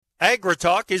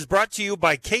AgriTalk is brought to you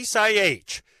by Case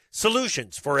IH.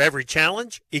 Solutions for every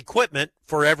challenge, equipment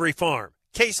for every farm.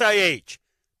 Case IH,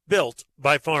 built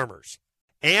by farmers.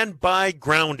 And by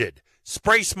Grounded.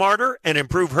 Spray smarter and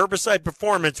improve herbicide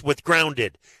performance with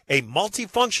Grounded, a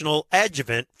multifunctional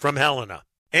adjuvant from Helena.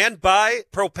 And by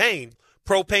Propane.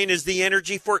 Propane is the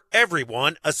energy for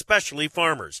everyone, especially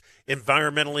farmers.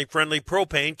 Environmentally friendly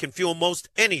propane can fuel most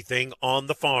anything on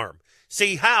the farm.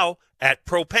 See how at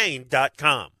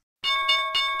propane.com.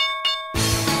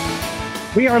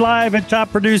 We are live at Top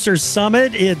Producers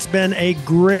Summit. It's been a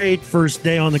great first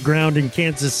day on the ground in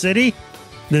Kansas City.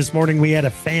 This morning we had a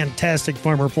fantastic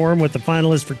farmer forum with the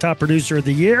finalists for Top Producer of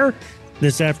the Year.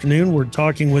 This afternoon we're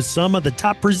talking with some of the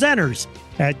top presenters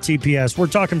at TPS. We're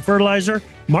talking fertilizer,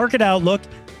 market outlook,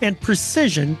 and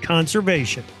precision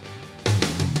conservation.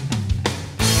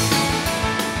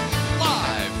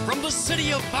 Live from the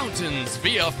City of Fountains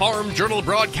via Farm Journal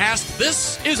broadcast,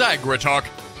 this is AgriTalk.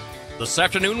 This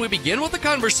afternoon, we begin with a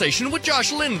conversation with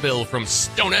Josh Linville from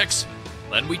StoneX.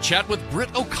 Then we chat with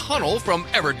Britt O'Connell from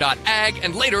Ever.Ag,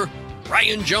 and later,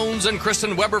 Ryan Jones and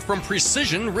Kristen Weber from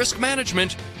Precision Risk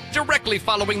Management. Directly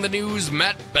following the news,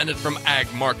 Matt Bennett from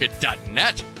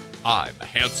AgMarket.net. I'm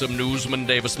handsome newsman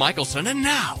Davis Michelson, and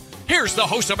now, here's the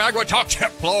host of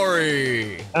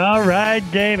AgriTalk-February. All right,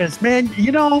 Davis. Man,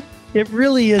 you know, it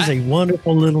really is a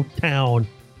wonderful little town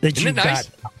that you've got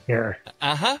out here.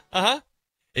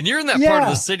 And you're in that part of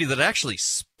the city that actually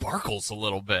sparkles a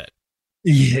little bit.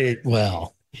 Yeah,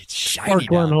 well, it's shiny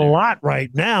sparkling a lot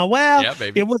right now. Well, yeah,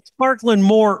 baby. It was sparkling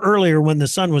more earlier when the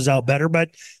sun was out better, but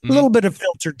a little bit of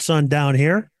filtered sun down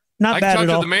here. Not bad at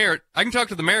all. I can talk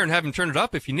to the mayor and have him turn it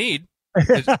up if you need.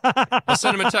 I'll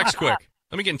send him a text quick.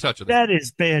 Let me get in touch with him. That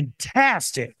is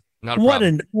fantastic. Not a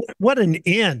problem. What an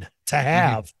in to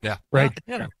have. Yeah. Right.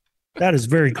 Yeah, you know. That is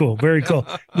very cool. Very cool.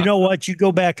 You know what? You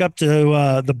go back up to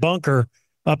the bunker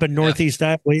up in Northeast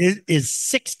Iowa. It is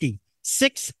 60,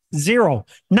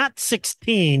 not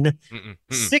 16,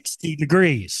 60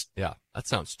 degrees. Yeah, that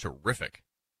sounds terrific.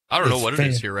 I don't know what it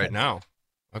is here right now.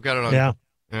 I've got it on. Yeah,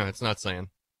 it's not saying.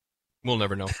 We'll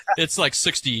never know. It's like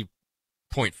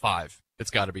 60.5. It's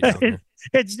got to be down here.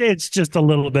 It's just a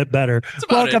little bit better.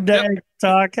 Welcome to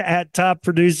Talk at Top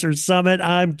Producer Summit.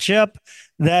 I'm Chip.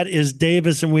 That is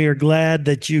Davis, and we are glad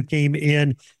that you came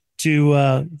in to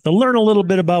learn a little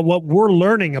bit about what we're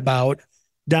learning about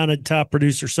down at Top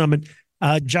Producer Summit.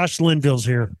 Josh Linville's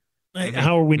here.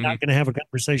 How are we not going to have a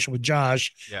conversation with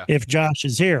Josh if Josh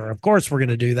is here? Of course, we're going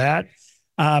to do that.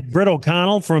 Britt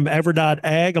O'Connell from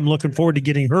Ever.Ag. I'm looking forward to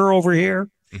getting her over here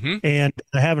and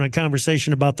having a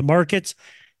conversation about the markets.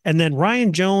 And then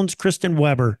Ryan Jones, Kristen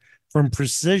Weber from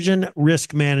Precision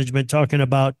Risk Management, talking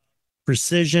about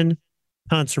precision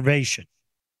conservation.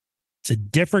 It's a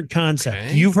different concept.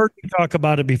 Okay. You've heard me talk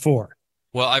about it before.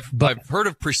 Well, I've heard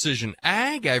of precision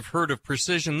ag. I've heard of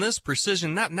precision this,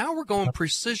 precision that. Now we're going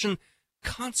precision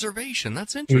conservation.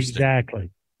 That's interesting.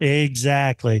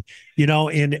 Exactly. You know,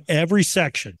 in every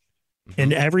section,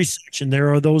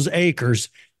 there are those acres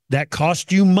that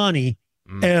cost you money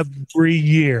every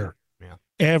year. Yeah.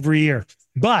 Every year.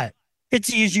 But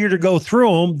it's easier to go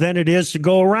through them than it is to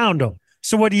go around them.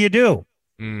 So what do?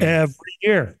 Every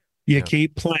year. You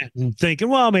keep planting, thinking,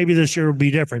 well, maybe this year will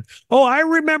be different. Oh, I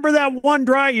remember that one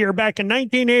dry year back in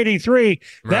 1983.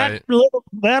 Right.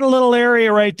 That little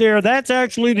area right there, that's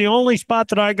actually the only spot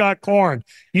that I got corn.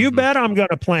 You bet I'm going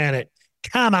to plant it.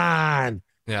 Come on.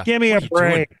 Yeah. Give me a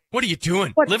break. What are you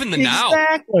doing? Live in the now.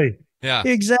 Exactly. Yeah.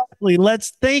 Exactly.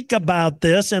 Let's think about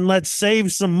this and let's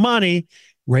save some money,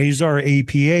 raise our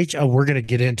APH. Oh, we're going to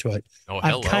get into it. Oh,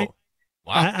 hello.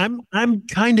 I'm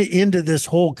kind of into this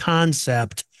whole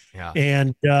concept. Yeah.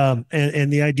 And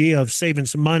the idea of saving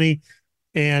some money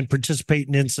and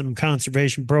participating in some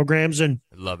conservation programs. And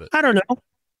I love it. I don't know,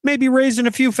 maybe raising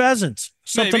a few pheasants,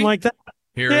 something like that.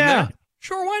 Here and there.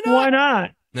 Sure, why not? Why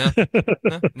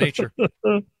not? Nature.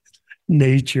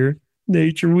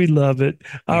 Nature, we love it.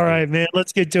 All right, man,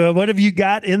 let's get to it. What have you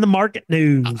got in the market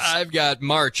news? I've got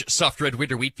March soft red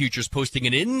winter wheat futures posting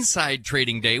an inside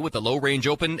trading day with a low range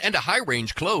open and a high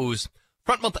range close.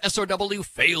 Front month SRW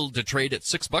failed to trade at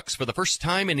 $6 for the first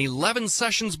time in 11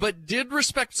 sessions, but did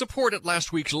respect support at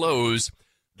last week's lows.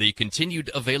 The continued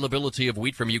availability of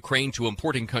wheat from Ukraine to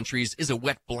importing countries is a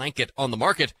wet blanket on the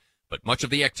market, but much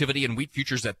of the activity in wheat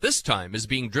futures at this time is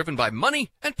being driven by money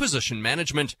and position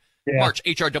management. Yeah. March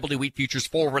HRW wheat futures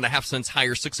 4.5 cents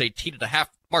higher, 6.18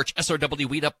 March SRW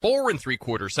wheat up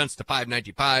 4.75 cents to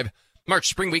 5.95. March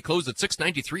spring wheat closed at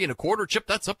 6.93 Chip,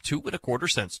 that's up 2.25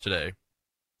 cents today.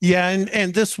 Yeah,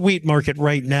 and this wheat market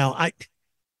right now,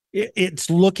 it's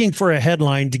looking for a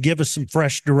headline to give us some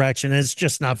fresh direction. And it's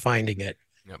just not finding it.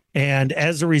 Yep. And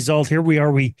as a result, here we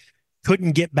are. We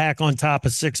couldn't get back on top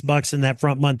of $6 in that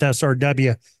front month SRW.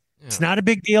 Yeah. It's not a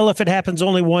big deal if it happens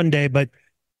only one day, but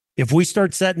if we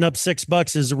start setting up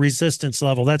 $6 as a resistance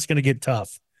level, that's going to get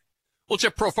tough. Well,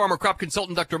 Chip, Pro Farmer crop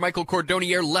consultant Dr. Michael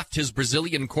Cordonnier left his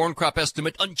Brazilian corn crop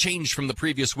estimate unchanged from the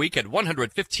previous week at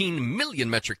 115 million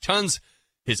metric tons.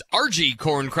 His RG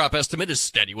corn crop estimate is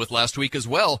steady with last week as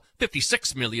well,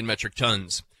 56 million metric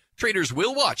tons. Traders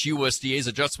will watch USDA's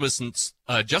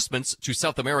adjustments to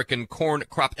South American corn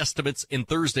crop estimates in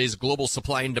Thursday's global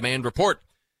supply and demand report.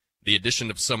 The addition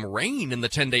of some rain in the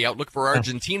 10-day outlook for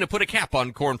Argentina put a cap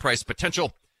on corn price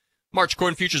potential. March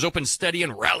corn futures opened steady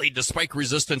and rallied despite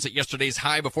resistance at yesterday's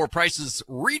high before prices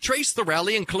retraced the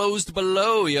rally and closed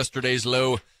below yesterday's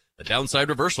low. The downside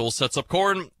reversal sets up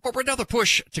corn for another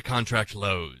push to contract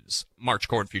lows. March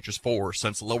corn futures 4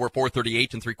 cents lower, 4.38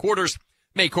 3/4.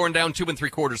 May corn down 2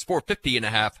 3/4, 4.50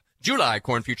 1/2. July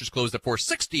corn futures closed at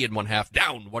 4.60 1/2,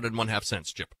 down 1 1/2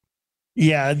 cents. Chip.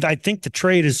 Yeah, I think the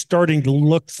trade is starting to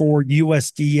look for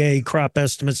USDA crop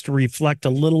estimates to reflect a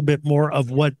little bit more of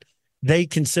what they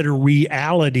consider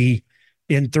reality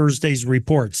in Thursday's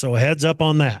report. So heads up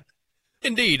on that.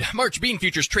 Indeed, March bean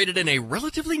futures traded in a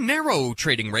relatively narrow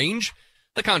trading range.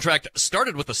 The contract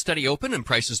started with a steady open and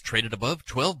prices traded above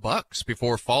 $12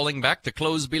 before falling back to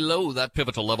close below that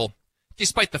pivotal level.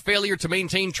 Despite the failure to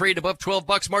maintain trade above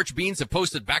 $12, March beans have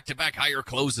posted back-to-back higher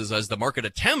closes as the market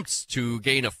attempts to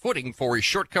gain a footing for a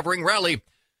short covering rally.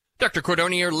 Dr.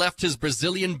 Cordonnier left his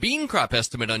Brazilian bean crop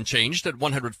estimate unchanged at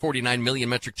 149 million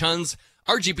metric tons.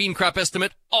 RG bean crop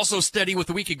estimate also steady with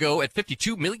a week ago at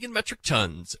 52 million metric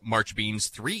tons. March beans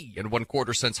 3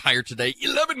 1/4 cents higher today,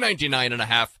 11.99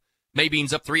 1/2. May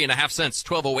beans up 3 1/2 cents,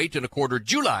 12.08 1/4.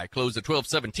 July closed at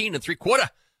 12.17 3/4,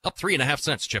 up 3 1/2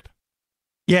 cents. Chip.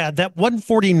 Yeah, that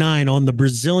 149 on the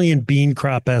Brazilian bean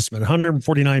crop estimate,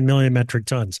 149 million metric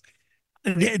tons.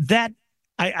 That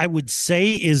I would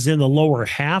say is in the lower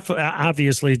half.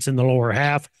 Obviously, it's in the lower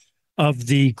half of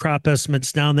the crop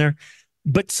estimates down there.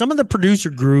 But some of the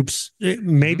producer groups,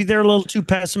 maybe they're a little too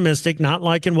pessimistic, not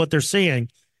liking what they're seeing,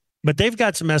 but they've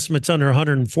got some estimates under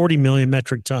 140 million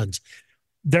metric tons.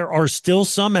 There are still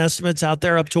some estimates out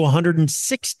there up to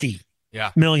 160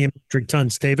 million metric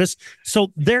tons, Davis.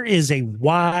 So there is a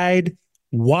wide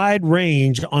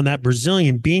range on that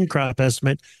Brazilian bean crop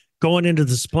estimate going into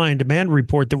the supply and demand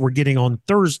report that we're getting on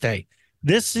Thursday.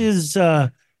 This is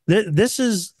going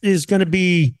to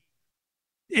be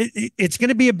it's going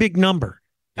to be a big number.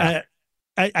 I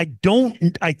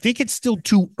think it's still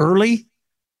too early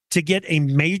to get a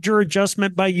major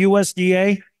adjustment by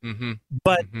USDA,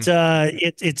 but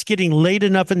it's getting late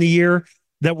enough in the year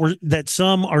that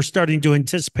some are starting to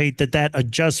anticipate that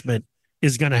adjustment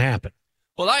is going to happen.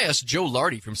 Well, I asked Joe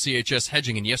Lardy from CHS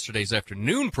Hedging in yesterday's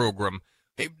afternoon program,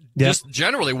 just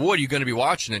generally, what are you going to be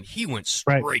watching? And he went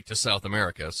straight to South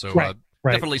America. So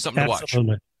definitely something to watch.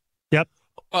 Yep.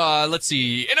 Let's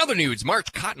see. In other news,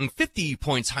 March cotton 50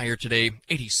 points higher today,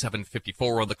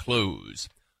 87.54 on the close.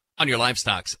 On your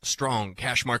livestocks, strong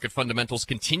cash market fundamentals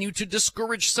continue to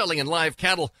discourage selling in live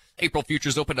cattle. April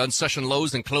futures opened on session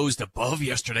lows and closed above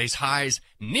yesterday's highs,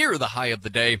 near the high of the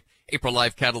day. April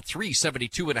live cattle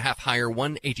 372.5 higher,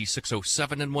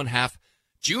 186.07 1/2.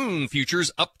 June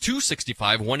futures up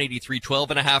 265, 183.12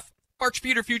 1/2. March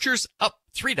feeder futures up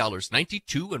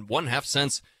 $3.92 1/2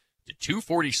 cents to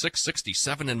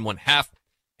 246.67 1/2.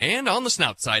 And on the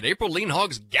snout side, April lean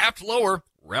hogs gapped lower,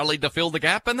 rallied to fill the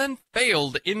gap, and then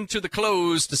failed into the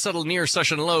close to settle near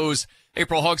session lows.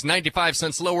 April hogs 95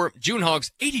 cents lower, June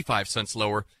hogs 85 cents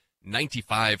lower,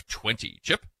 95.20.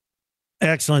 Chip?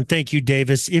 Excellent. Thank you,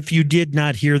 Davis. If you did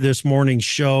not hear this morning's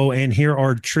show and hear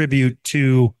our tribute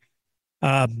to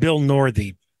Bill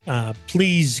Northey,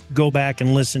 please go back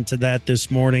and listen to that this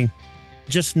morning.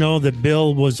 Just know that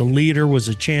Bill was a leader, was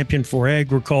a champion for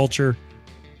agriculture.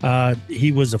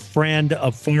 He was a friend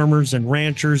of farmers and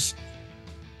ranchers.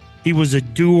 He was a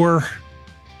doer,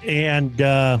 and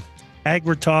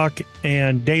AgriTalk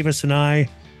and Davis and I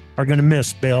are going to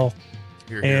miss Bill.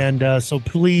 And so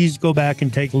please go back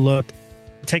and take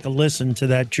a listen to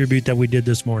that tribute that we did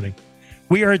this morning.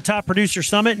 We are at Top Producer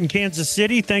Summit in Kansas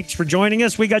City. Thanks for joining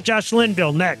us. We got Josh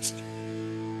Linville next.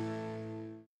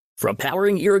 From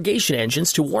powering irrigation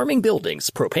engines to warming buildings,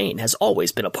 propane has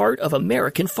always been a part of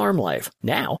American farm life.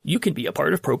 Now, you can be a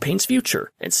part of propane's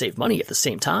future and save money at the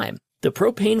same time. The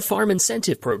Propane Farm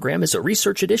Incentive Program is a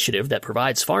research initiative that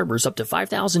provides farmers up to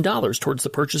 $5,000 towards the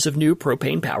purchase of new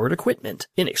propane-powered equipment.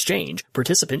 In exchange,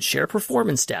 participants share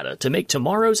performance data to make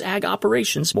tomorrow's ag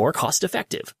operations more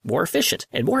cost-effective, more efficient,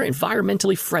 and more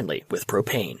environmentally friendly with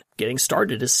propane. Getting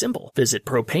started is simple. Visit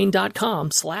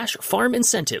propane.com/farm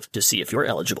incentive to see if you're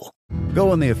eligible. Go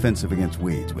on the offensive against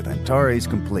weeds with Antares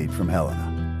Complete from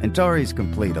Helena. Antares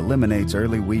Complete eliminates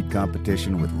early weed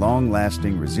competition with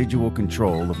long-lasting residual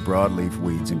control of broadleaf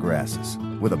weeds and grasses.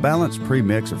 With a balanced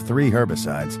premix of 3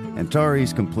 herbicides,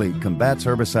 Antares Complete combats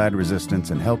herbicide resistance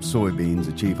and helps soybeans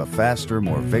achieve a faster,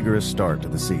 more vigorous start to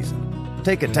the season.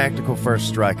 Take a tactical first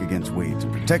strike against weeds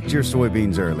and protect your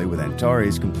soybeans early with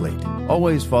Antares Complete.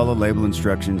 Always follow label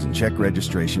instructions and check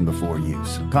registration before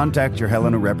use. Contact your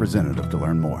Helena representative to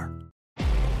learn more.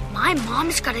 My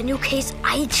mom's got a new Case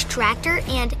IH tractor,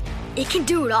 and it can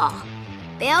do it all.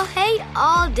 Bale hay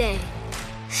all day.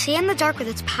 See in the dark with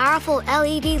its powerful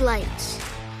LED lights.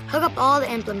 Hook up all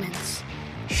the implements.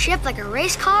 Shift like a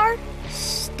race car.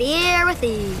 Steer with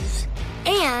ease.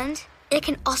 And it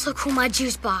can also cool my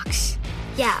juice box.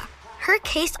 Yeah, her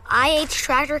Case IH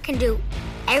tractor can do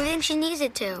everything she needs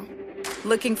it to.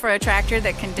 Looking for a tractor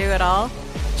that can do it all?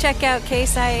 Check out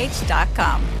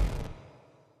caseih.com.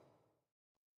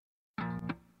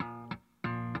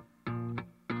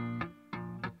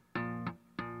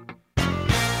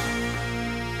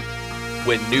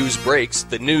 When news breaks,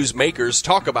 the newsmakers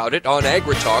talk about it on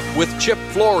AgriTalk with Chip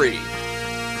Flory.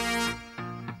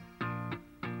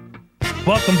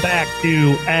 Welcome back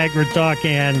to AgriTalk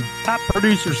and Top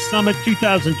Producer Summit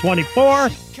 2024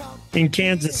 in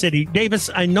Kansas City.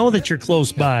 Davis, I know that you're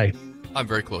close by. I'm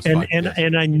very close by.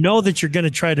 And I know that you're going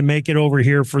to try to make it over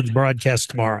here for the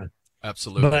broadcast tomorrow.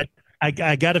 Absolutely. But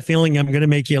I got a feeling I'm going to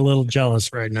make you a little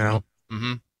jealous right now.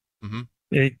 Mm-hmm. Mm-hmm.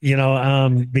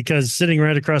 Because sitting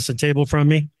right across the table from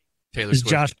me is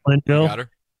Josh Linville.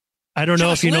 I don't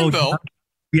know if you know.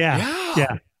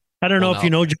 Yeah. I don't know if you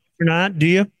know Josh or not. Do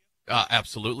you?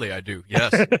 Absolutely, I do.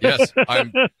 Yes.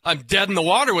 I'm dead in the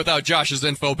water without Josh's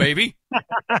info, baby.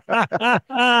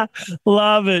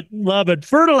 Love it.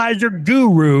 Fertilizer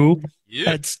guru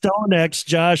at StoneX,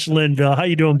 Josh Linville. How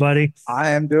you doing, buddy? I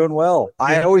am doing well.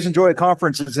 I always enjoy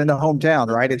conferences in the hometown,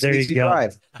 right? It's an easy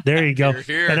drive. There you go.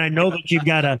 Here. And I know that you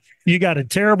got a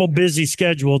terrible busy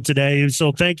schedule today,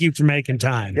 so thank you for making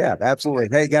time. Yeah, absolutely.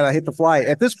 Hey, gotta hit the flight.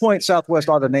 At this point, Southwest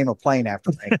ought to name a plane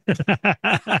after me.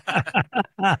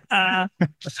 I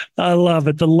love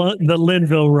it. The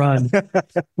Linville run.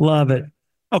 Love it.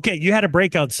 Okay, you had a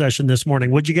breakout session this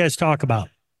morning. What'd you guys talk about?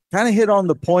 Kind of hit on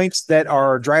the points that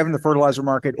are driving the fertilizer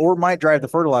market or might drive the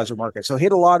fertilizer market. So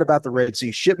hit a lot about the Red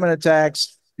Sea shipment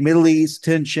attacks, Middle East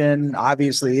tension,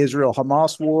 obviously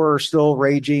Israel-Hamas war still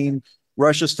raging,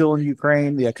 Russia still in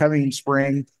Ukraine, the coming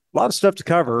spring. A lot of stuff to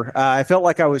cover. I felt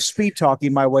like I was speed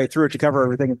talking my way through it to cover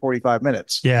everything in 45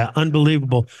 minutes. Yeah,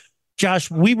 unbelievable. Josh,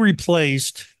 we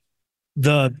replaced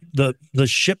the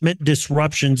shipment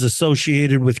disruptions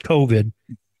associated with COVID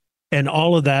and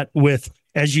all of that with,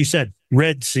 as you said,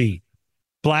 Red Sea,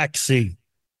 Black Sea,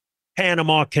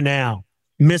 Panama Canal,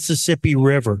 Mississippi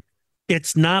River.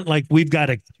 It's not like we've got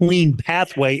a clean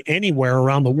pathway anywhere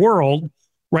around the world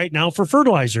right now for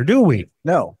fertilizer, do we?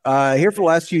 No. Here for the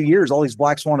last few years, all these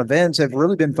black swan events have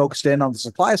really been focused in on the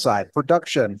supply side,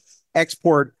 production,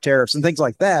 export tariffs, and things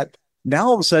like that. Now,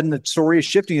 all of a sudden, the story is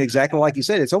shifting exactly like you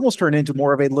said. It's almost turned into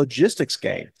more of a logistics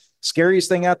game. Scariest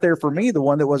thing out there for me, the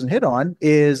one that wasn't hit on,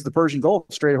 is the Persian Gulf,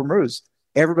 Strait of Hormuz.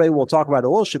 Everybody will talk about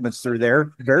oil shipments through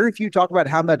there. Very few talk about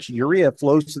how much urea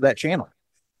flows to that channel.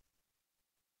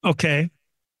 Okay.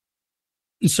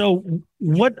 So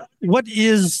what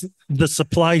is the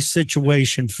supply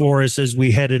situation for us as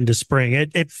we head into spring?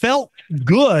 It felt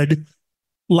good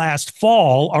last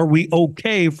fall. Are we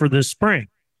okay for this spring?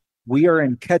 We are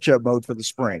in catch-up mode for the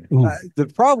spring. The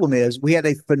problem is we had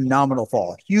a phenomenal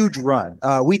fall, huge run.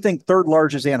 We think third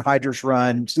largest anhydrous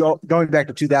run, going back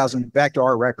to 2000, back to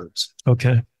our records.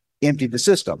 Okay. Emptied the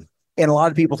system. And a lot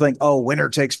of people think, oh, winter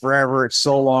takes forever. It's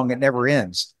so long. It never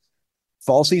ends.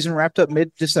 Fall season wrapped up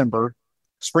mid-December.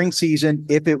 Spring season,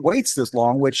 if it waits this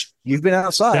long, which you've been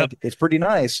outside, It's pretty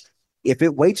nice. If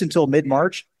it waits until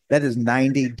mid-March, that is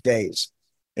 90 days.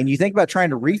 And you think about trying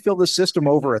to refill the system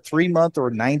over a 3-month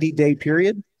or 90-day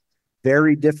period,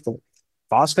 very difficult.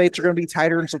 Phosphates are going to be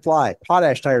tighter in supply,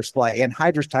 potash tighter supply,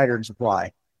 anhydrous tighter in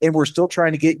supply. And we're still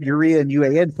trying to get urea and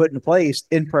UAN put into place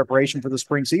in preparation for the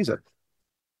spring season.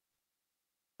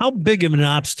 How big of an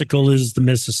obstacle is the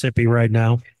Mississippi right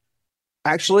now?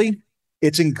 Actually,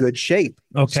 it's in good shape.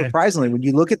 Okay. Surprisingly, when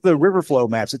you look at the river flow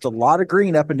maps, it's a lot of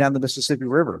green up and down the Mississippi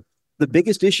River. The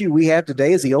biggest issue we have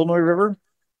today is the Illinois River.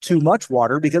 too much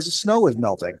water because the snow is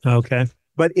melting. Okay.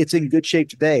 But it's in good shape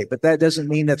today. But that doesn't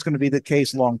mean that's going to be the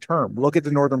case long term. Look at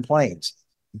the northern plains.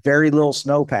 Very little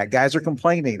snowpack. Guys are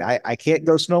complaining. I can't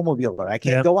go snowmobiling. I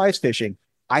can't go ice fishing.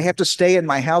 I have to stay in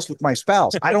my house with my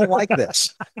spouse. I don't like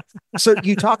this. So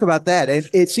you talk about that.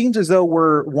 It seems as though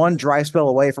we're one dry spell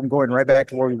away from going right back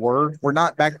to where we were. We're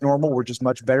not back to normal. We're just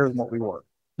much better than what we were.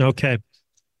 Okay.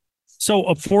 So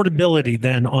affordability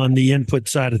then on the input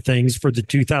side of things for the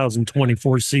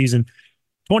 2024 season.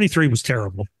 23 was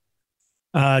terrible.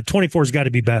 24 has got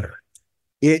to be better.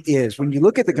 It is. When you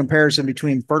look at the comparison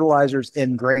between fertilizers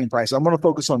and grain prices, I'm going to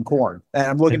focus on corn. And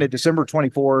I'm looking at December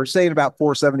 24, saying about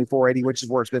 470, 480, which is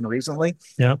where it's been recently.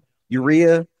 Yeah.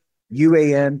 Urea,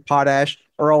 UAN, potash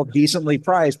are all decently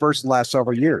priced versus the last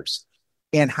several years.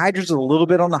 Anhydrous is a little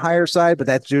bit on the higher side, but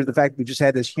that's due to the fact that we just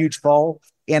had this huge fall.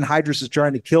 Anhydrous is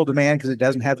trying to kill demand because it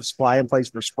doesn't have the supply in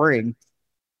place for spring.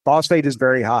 Phosphate is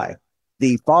very high.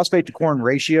 The phosphate to corn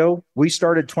ratio, we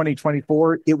started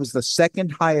 2024. It was the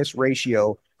second highest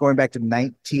ratio going back to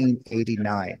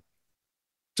 1989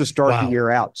 to start the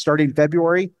year out. Starting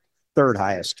February, third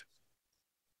highest.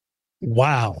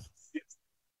 Wow.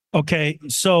 Okay.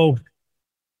 So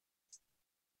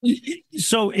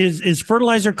is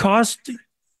fertilizer cost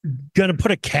going to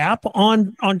put a cap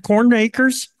on corn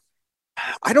acres?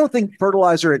 I don't think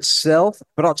fertilizer itself,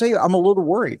 but I'll tell you, I'm a little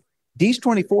worried. These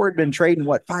 24 had been trading,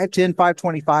 510,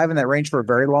 525 in that range for a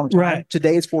very long time. Right.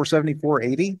 Today it's 470,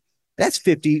 480. That's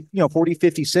 50, 40,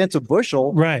 50 cents a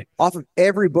bushel. Right. Off of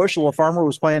every bushel a farmer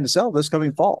was planning to sell this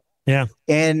coming fall. Yeah.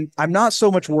 And I'm not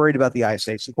so much worried about the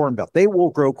I-States, the Corn Belt. They will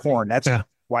grow corn. That's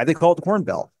why they call it the Corn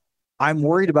Belt. I'm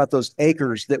worried about those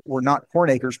acres that were not corn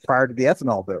acres prior to the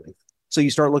ethanol boom. So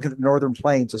you start looking at the northern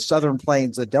plains, the southern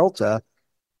plains, the Delta.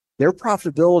 Their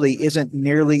profitability isn't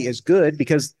nearly as good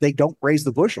because they don't raise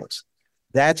the bushels.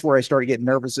 That's where I started getting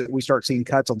nervous that we start seeing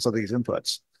cuts on some of these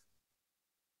inputs.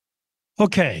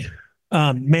 Okay.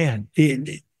 Man,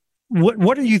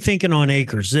 what are you thinking on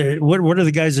acres? What are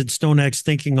the guys at StoneX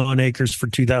thinking on acres for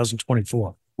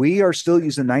 2024? We are still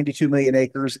using 92 million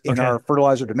acres in our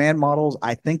fertilizer demand models.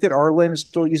 I think that Arlen is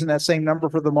still using that same number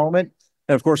for the moment.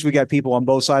 And of course, we got people on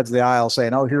both sides of the aisle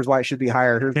saying, oh, here's why it should be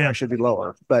higher. Here's why it should be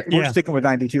lower. But we're sticking with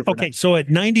 92 for now. So at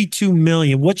 92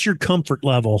 million, what's your comfort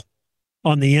level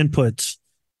on the inputs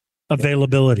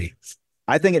availability?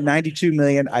 I think at 92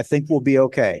 million, I think we'll be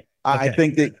okay. I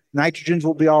think that nitrogens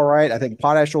will be all right. I think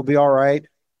potash will be all right.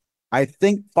 I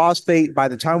think phosphate, by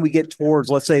the time we get towards,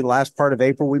 let's say, last part of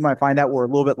April, we might find out we're a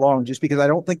little bit long just because I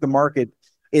don't think the market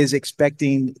is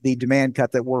expecting the demand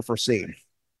cut that we're foreseeing.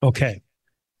 Okay.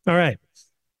 All right.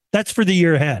 That's for the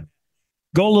year ahead.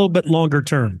 Go a little bit longer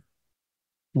term.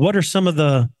 What are some of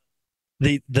the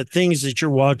things that you're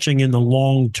watching in the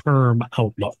long-term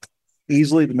outlook?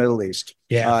 Easily the Middle East.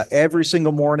 Yeah. Every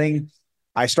single morning,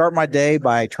 I start my day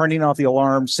by turning off the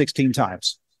alarm 16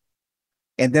 times.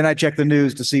 And then I check the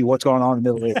news to see what's going on in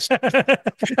the Middle East.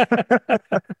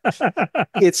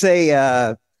 It's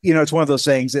it's one of those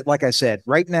things that, like I said,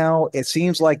 right now, it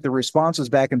seems like the responses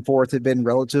back and forth have been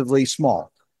relatively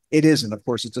small. It isn't, of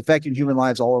course. It's affecting human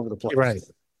lives all over the place. Right.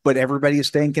 But everybody is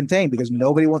staying contained because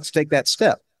nobody wants to take that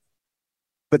step.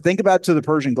 But think about to the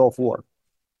Persian Gulf War.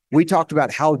 We talked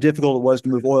about how difficult it was to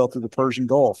move oil through the Persian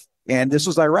Gulf. And this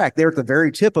was Iraq. They're at the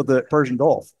very tip of the Persian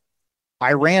Gulf.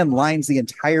 Iran lines the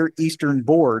entire eastern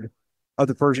board of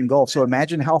the Persian Gulf. So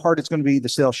imagine how hard it's going to be to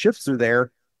sail ships through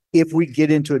there if we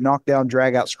get into a knockdown,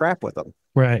 drag out scrap with them.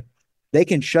 Right. They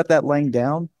can shut that lane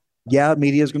down. Yeah,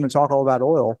 media is going to talk all about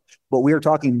oil, but we are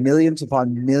talking millions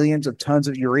upon millions of tons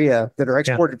of urea that are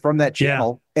exported from that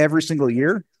channel every single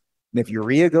year. And if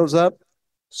urea goes up,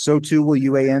 so too will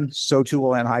UAN, so too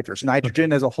will anhydrous.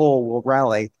 Nitrogen as a whole will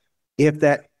rally if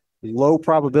that low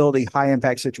probability, high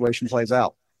impact situation plays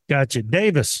out. Gotcha.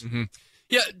 Davis. Mm-hmm.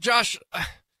 Yeah, Josh,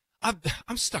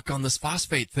 I'm stuck on this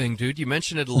phosphate thing, dude. You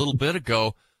mentioned it a little bit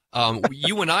ago.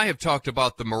 You and I have talked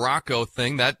about the Morocco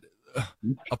thing. That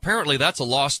apparently that's a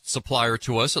lost supplier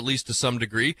to us, at least to some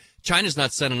degree. China's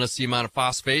not sending us the amount of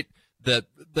phosphate that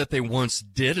they once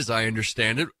did, as I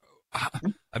understand it.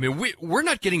 I mean, we're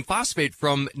not getting phosphate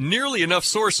from nearly enough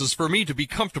sources for me to be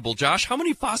comfortable. Josh, how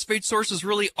many phosphate sources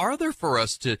really are there for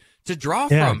us to draw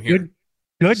from here?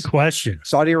 Good question.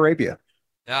 Saudi Arabia.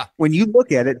 Yeah. When you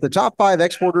look at it, the top 5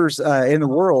 exporters in the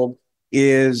world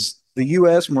is the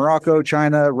U.S., Morocco,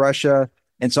 China, Russia,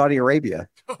 and Saudi Arabia.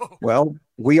 Well,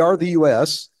 we are the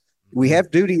U.S. We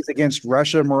have duties against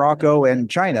Russia, Morocco, and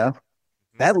China.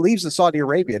 That leaves the Saudi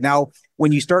Arabia. Now,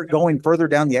 when you start going further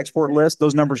down the export list,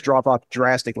 those numbers drop off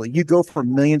drastically. You go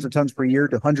from millions of tons per year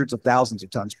to hundreds of thousands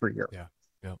of tons per year.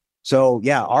 Yeah. So,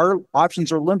 yeah, our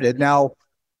options are limited. Now,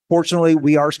 Fortunately,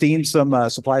 we are seeing some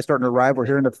supply starting to arrive. We're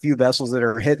hearing a few vessels that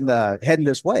are heading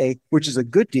this way, which is a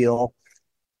good deal.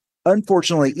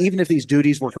 Unfortunately, even if these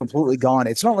duties were completely gone,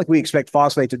 it's not like we expect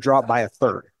phosphate to drop by a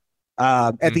third.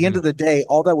 At the end of the day,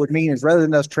 all that would mean is rather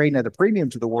than us trading at a premium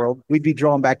to the world, we'd be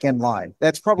drawn back in line.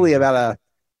 That's probably about a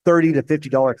 $30 to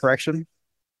 $50 correction.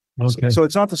 Okay. So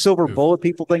it's not the silver bullet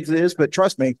people think it is, but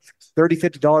trust me, $30,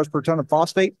 $50 per ton of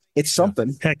phosphate, it's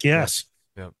something. Heck yes.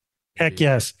 Yeah. Heck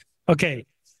yes. Okay.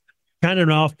 Kind of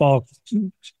an off-ball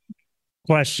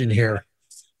question here.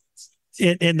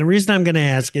 And the reason I'm going to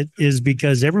ask it is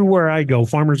because everywhere I go,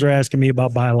 farmers are asking me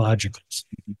about biologicals.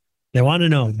 They want to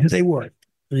know, do they work?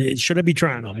 Should I be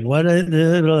trying them? What?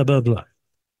 Blah, blah, blah.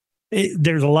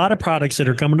 There's a lot of products that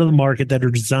are coming to the market that are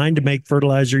designed to make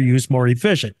fertilizer use more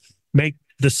efficient, make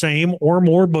the same or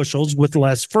more bushels with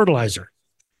less fertilizer.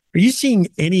 Are you seeing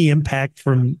any impact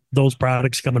from those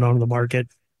products coming onto the market?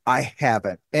 I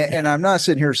haven't. And I'm not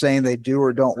sitting here saying they do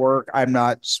or don't work. I'm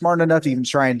not smart enough to even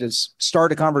trying to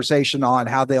start a conversation on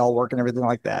how they all work and everything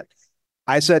like that.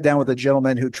 I sat down with a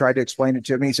gentleman who tried to explain it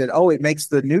to me. He said, oh, it makes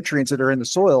the nutrients that are in the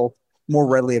soil more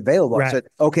readily available. Right. I said,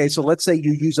 okay, so let's say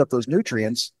you use up those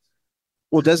nutrients.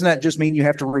 Well, doesn't that just mean you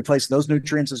have to replace those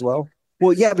nutrients as well?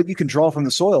 Well, yeah, but you can draw from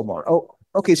the soil more. Oh,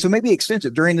 okay, so maybe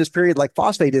extensive during this period like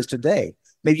phosphate is today.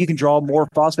 Maybe you can draw more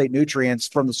phosphate nutrients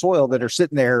from the soil that are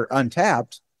sitting there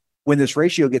untapped. When this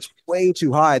ratio gets way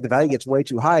too high, the value gets way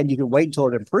too high, and you can wait until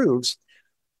it improves.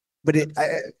 But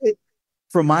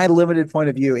from my limited point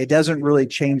of view, it doesn't really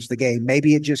change the game.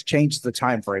 Maybe it just changes the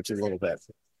time frames a little bit.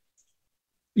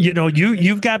 You know,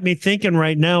 you've got me thinking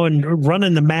right now and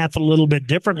running the math a little bit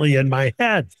differently in my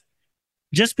head.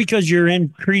 Just because you're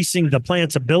increasing the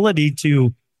plant's ability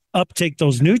to uptake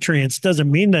those nutrients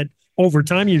doesn't mean that over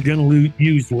time you're going to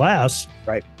use less.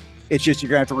 Right. It's just you're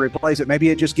going to have to replace it.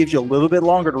 Maybe it just gives you a little bit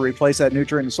longer to replace that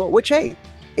nutrient in the soil, which, hey,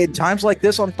 in times like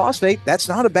this on phosphate, that's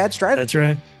not a bad strategy. That's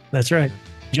right. That's right.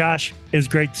 Josh, it's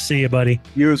great to see you, buddy.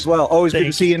 You as well. Always good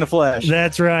to see you in the flesh.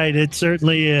 That's right. It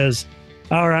certainly is.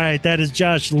 All right. That is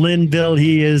Josh Linville.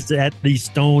 He is at the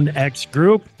Stone X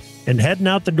Group and heading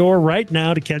out the door right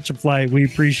now to catch a flight. We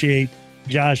appreciate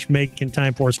Josh making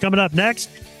time for us. Coming up next,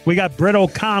 we got Britt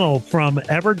O'Connell from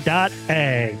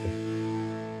Ever.ag.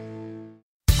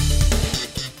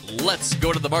 Let's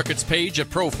go to the markets page at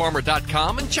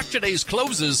profarmer.com and check today's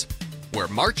closes, where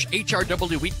March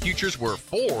HRW wheat futures were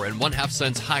 4 1/2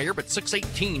 cents higher, but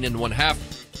 6.18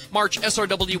 1/2. March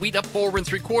SRW wheat up 4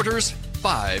 3/4,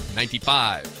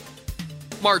 5.95.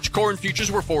 March corn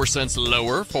futures were 4 cents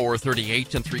lower,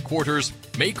 4.38 3/4.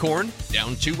 May corn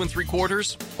down 2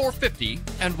 3/4, 4.50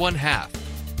 1/2.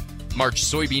 March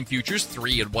soybean futures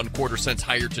 3 1/4 cents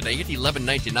higher today at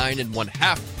 11.99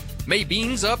 1/2. May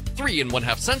beans up 3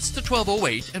 1/2 cents to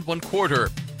 12.08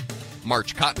 1/4.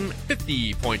 March cotton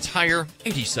 50 points higher,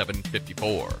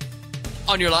 87.54.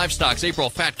 On your livestocks,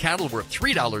 April fat cattle were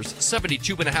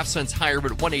 $3.72 1/2 cents higher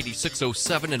at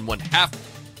 186.07 1/2.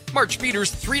 March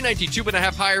feeders $3.92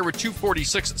 1/2 higher at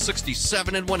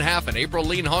 246.67 1/2. And April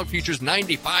lean hog futures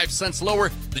 95 cents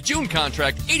lower. The June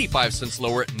contract 85 cents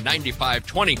lower at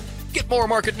 95.20. Get more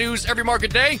market news every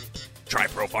market day. Try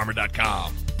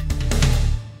profarmer.com.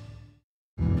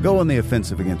 Go on the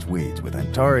offensive against weeds with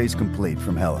Antares Complete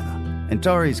from Helena.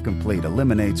 Antares Complete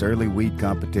eliminates early weed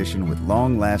competition with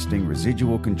long-lasting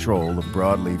residual control of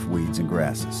broadleaf weeds and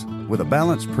grasses. With a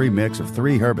balanced premix of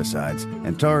 3 herbicides,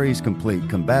 Antares Complete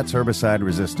combats herbicide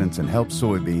resistance and helps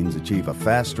soybeans achieve a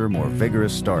faster, more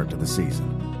vigorous start to the season.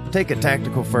 Take a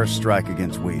tactical first strike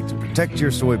against weeds and protect your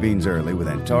soybeans early with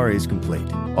Antares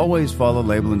Complete. Always follow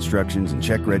label instructions and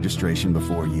check registration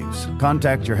before use.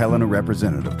 Contact your Helena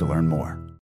representative to learn more.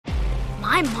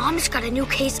 My mom's got a new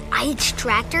Case IH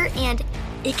tractor, and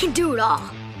it can do it all.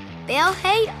 Bale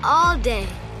hay all day.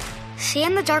 See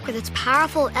in the dark with its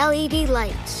powerful LED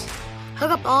lights.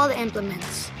 Hook up all the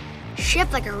implements.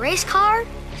 Shift like a race car,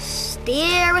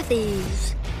 steer with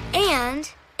ease.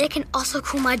 And it can also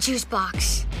cool my juice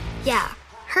box. Yeah,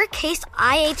 her Case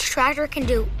IH tractor can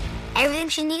do everything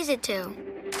she needs it to.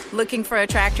 Looking for a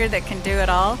tractor that can do it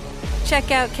all?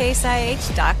 Check out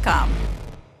caseih.com.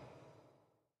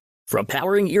 From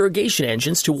powering irrigation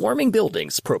engines to warming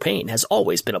buildings, propane has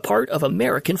always been a part of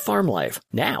American farm life.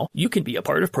 Now, you can be a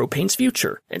part of propane's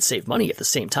future and save money at the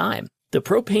same time. The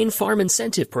Propane Farm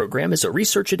Incentive Program is a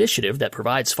research initiative that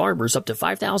provides farmers up to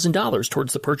 $5,000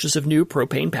 towards the purchase of new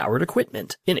propane-powered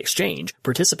equipment. In exchange,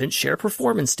 participants share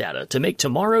performance data to make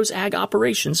tomorrow's ag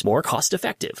operations more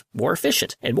cost-effective, more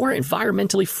efficient, and more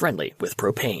environmentally friendly with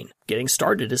propane. Getting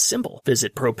started is simple.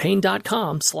 Visit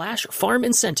propane.com/farm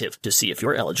incentive to see if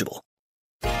you're eligible.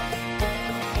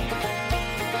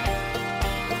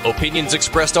 Opinions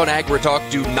expressed on AgriTalk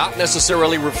do not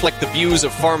necessarily reflect the views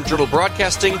of Farm Journal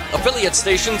Broadcasting, affiliate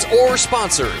stations, or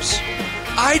sponsors.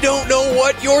 I don't know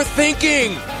what you're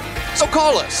thinking. So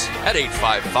call us at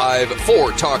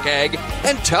 855-4TALK-AG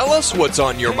and tell us what's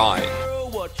on your mind.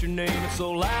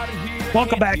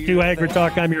 Welcome back to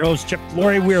AgriTalk. I'm your host, Chip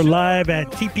Flory. We're live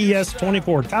at TPS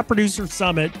 24, Top Producer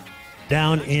Summit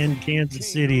down in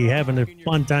Kansas City. Having a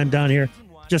fun time down here.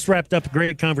 Just wrapped up a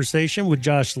great conversation with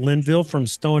Josh Linville from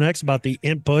StoneX about the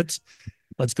inputs.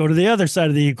 Let's go to the other side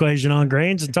of the equation on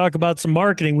grains and talk about some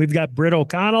marketing. We've got Britt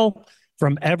O'Connell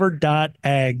from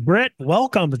Ever.ag. Britt,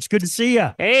 welcome. It's good to see you.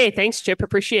 Hey, thanks, Chip.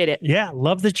 Appreciate it. Yeah,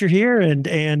 love that you're here and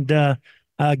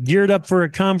geared up for a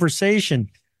conversation.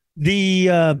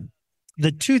 The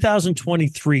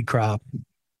 2023 crop,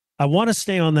 I want to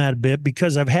stay on that a bit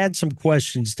because I've had some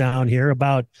questions down here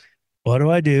about what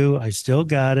do I do? I still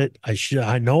got it.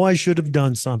 I know I should have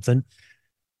done something.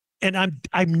 And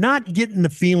I'm not getting the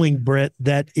feeling, Britt,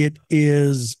 that it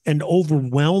is an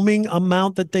overwhelming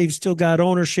amount that they've still got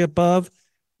ownership of,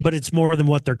 but it's more than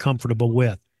what they're comfortable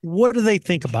with. What do they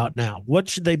think about now? What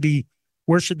should they be?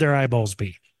 Where should their eyeballs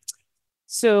be?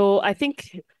 So I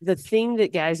think the thing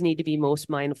that guys need to be most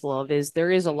mindful of is there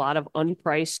is a lot of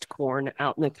unpriced corn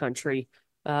out in the country,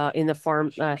 in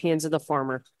the hands of the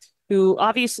farmer, who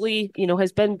obviously,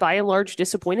 has been by and large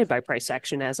disappointed by price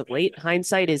action as of late.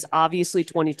 Hindsight is obviously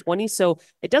 2020, so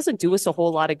it doesn't do us a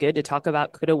whole lot of good to talk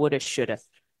about coulda, woulda, shoulda.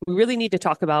 We really need to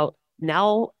talk about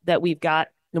now that we've got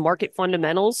the market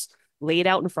fundamentals laid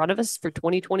out in front of us for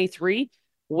 2023,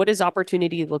 what does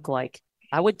opportunity look like?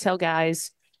 I would tell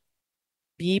guys,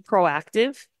 be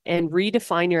proactive and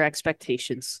redefine your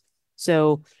expectations.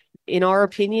 So in our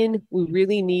opinion, we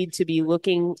really need to be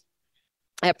looking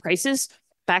at prices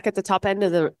back at the top end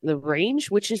of the range,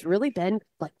 which has really been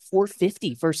like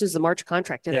 $450 versus the March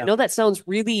contract. And I know that sounds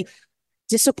really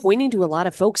disappointing to a lot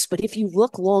of folks, but if you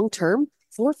look long-term,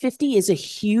 $450 is a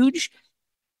huge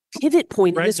pivot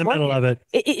point in this market. Right in the middle of it.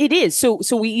 It is. So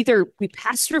we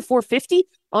pass through $450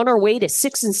 on our way to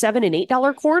 $6 and $7 and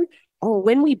 $8 corn, or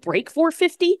when we break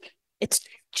 $450, it's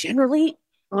generally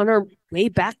on our way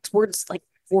back towards like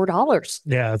 $4.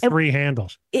 Yeah, three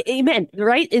handles. Amen.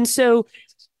 Right. And so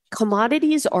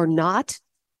commodities are not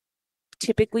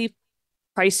typically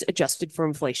price adjusted for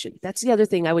inflation. That's the other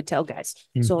thing I would tell guys.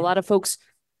 Mm-hmm. So a lot of folks,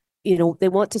 they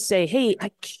want to say, hey,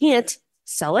 I can't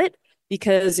sell it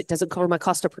because it doesn't cover my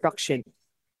cost of production,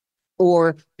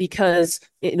 or because,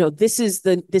 this is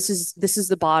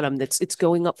the bottom it's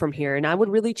going up from here. And I would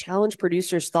really challenge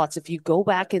producers' thoughts. If you go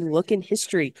back and look in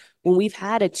history, when we've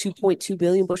had a 2.2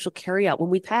 billion bushel carryout, when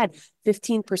we've had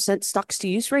 15% stocks to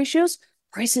use ratios,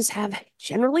 prices have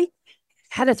generally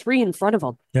had a 3 in front of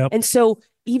them. Yep. And so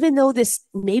even though this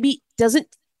maybe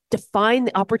doesn't define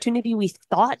the opportunity we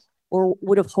thought or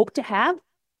would have hoped to have,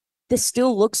 this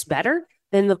still looks better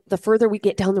than the further we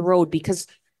get down the road, because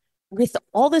with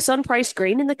all this unpriced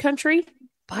grain in the country,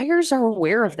 buyers are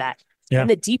aware of that. Yep. And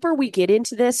the deeper we get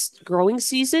into this growing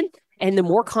season and the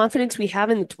more confidence we have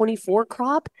in the 24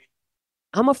 crop,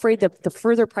 I'm afraid that the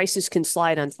further prices can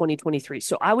slide on 2023.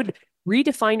 So I would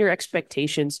redefine your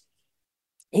expectations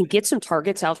and get some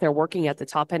targets out there working at the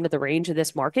top end of the range of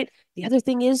this market. The other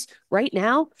thing is right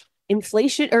now,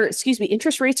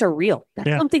 interest rates are real. That's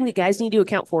something that guys need to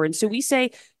account for. And so we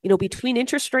say, between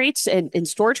interest rates and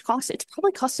storage costs, it's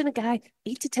probably costing a guy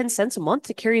 8 to 10 cents a month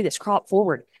to carry this crop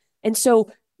forward. And so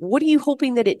what are you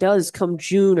hoping that it does come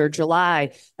June or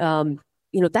July?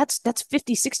 That's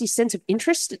 50, 60 cents of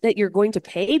interest that you're going to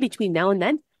pay between now and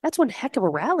then. That's one heck of a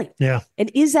rally. Yeah. And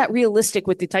is that realistic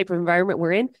with the type of environment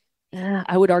we're in?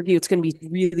 I would argue it's going to be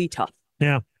really tough.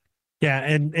 Yeah. Yeah.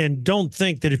 And don't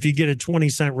think that if you get a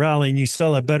 20-cent rally and you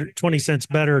sell it better, 20 cents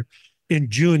better in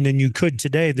June than you could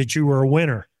today, that you were a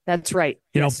winner. That's right.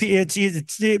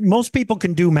 It's most people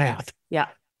can do math. Yeah.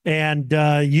 And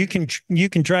you can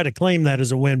try to claim that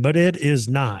as a win, but it is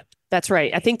not. That's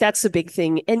right. I think that's the big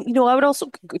thing. And, I would also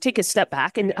take a step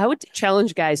back and I would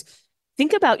challenge guys,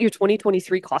 think about your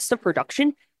 2023 cost of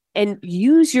production and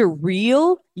use your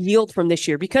real yield from this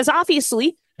year, because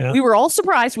obviously we were all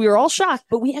surprised. We were all shocked,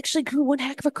 but we actually grew one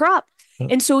heck of a crop.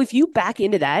 And so if you back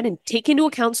into that and take into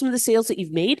account some of the sales that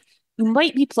you've made, you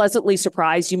might be pleasantly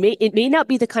surprised. It may not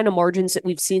be the kind of margins that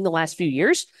we've seen the last few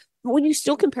years, but when you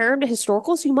still compare them to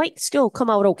historicals, you might still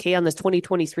come out okay on this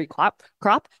 2023 crop.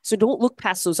 So don't look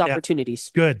past those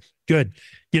opportunities. Good.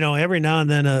 Every now and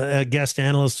then a guest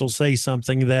analyst will say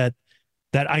something that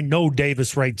I know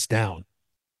Davis writes down.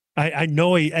 I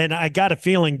know and I got a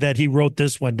feeling that he wrote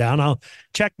this one down. I'll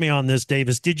check me on this,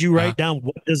 Davis. Did you write down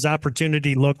what does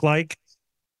opportunity look like?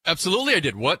 Absolutely, I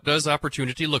did. What does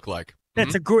opportunity look like?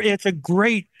 It's a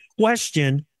great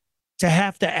question to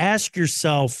have to ask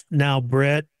yourself now,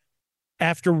 Brett,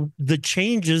 after the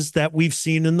changes that we've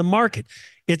seen in the market.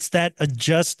 It's that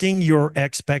adjusting your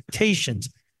expectations.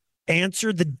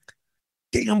 Answer the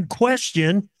damn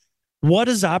question. What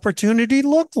does opportunity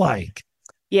look like?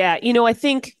 Yeah. I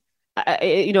think,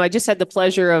 I just had the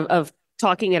pleasure of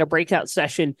talking at a breakout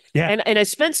session. Yeah. And I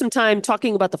spent some time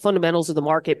talking about the fundamentals of the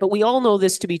market, but we all know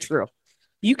this to be true.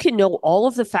 You can know all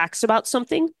of the facts about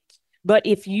something, but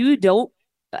if you don't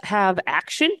have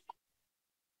action,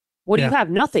 what do you have?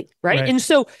 Nothing, right? And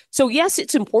so yes,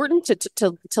 it's important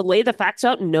to lay the facts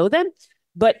out and know them,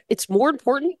 but it's more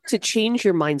important to change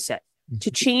your mindset,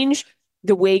 to change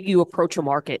the way you approach a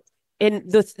market.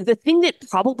 And the thing that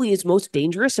probably is most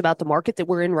dangerous about the market that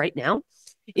we're in right now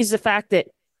is the fact that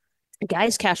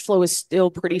guys' cash flow is still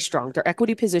pretty strong. Their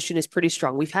equity position is pretty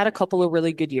strong. We've had a couple of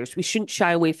really good years. We shouldn't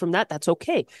shy away from that. That's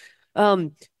okay.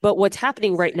 But what's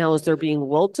happening right now is they're being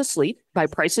lulled to sleep by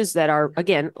prices that are,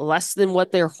 again, less than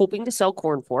what they're hoping to sell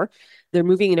corn for. They're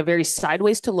moving in a very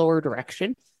sideways to lower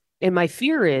direction. And my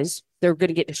fear is they're going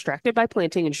to get distracted by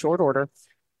planting in short order.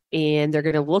 And they're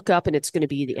going to look up and it's going to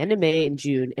be the end of May and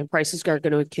June, and prices are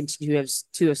going to continue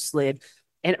to have slid.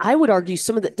 And I would argue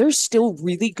there's still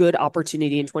really good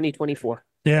opportunity in 2024.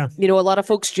 Yeah. A lot of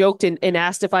folks joked and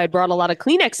asked if I had brought a lot of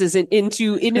Kleenexes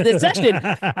into the session.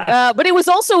 But it was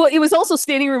also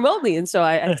standing remotely. And so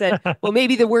I said, well,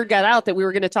 maybe the word got out that we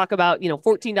were going to talk about,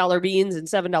 $14 beans and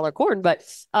 $7 corn. But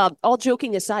all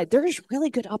joking aside, there's really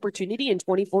good opportunity in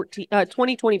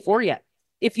 2024 yet.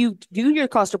 If you do your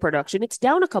cost of production, it's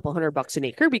down a couple $100 an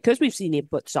acre because we've seen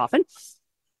input soften.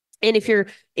 And if you're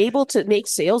able to make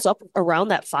sales up around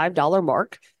that $5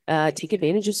 mark, take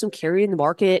advantage of some carry in the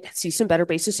market, see some better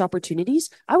basis opportunities,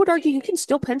 I would argue you can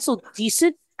still pencil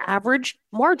decent average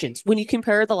margins when you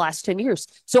compare the last 10 years.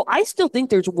 So I still think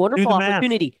there's wonderful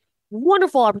opportunity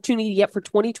yet for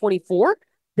 2024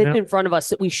 that's in front of us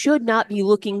that we should not be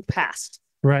looking past.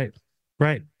 Right.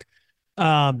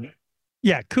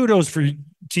 Yeah, kudos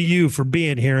to you for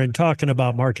being here and talking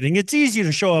about marketing. It's easy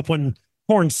to show up when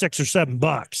corn's $6 or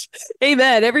 $7.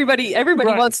 Amen. Everybody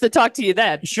wants to talk to you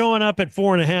then. Showing up at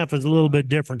 4.5 is a little bit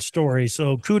different story.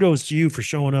 So kudos to you for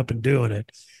showing up and doing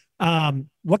it.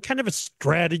 What kind of a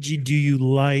strategy do you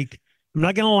like? I'm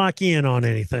not going to lock you in on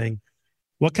anything.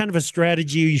 What kind of a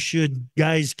strategy should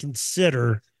guys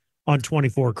consider on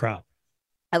 24 crop?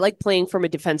 I like playing from a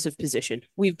defensive position.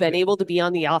 We've been able to be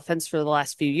on the offense for the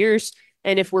last few years.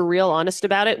 And if we're real honest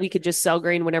about it, we could just sell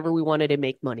grain whenever we wanted and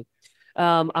make money.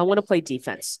 I want to play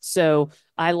defense. So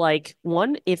I like,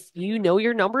 one, if you know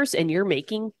your numbers and you're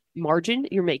making margin,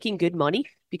 you're making good money,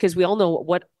 because we all know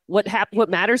what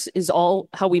matters is all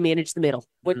how we manage the middle,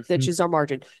 which is our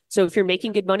margin. So if you're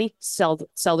making good money, sell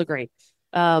the grain.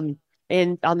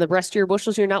 And on the rest of your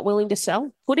bushels you're not willing to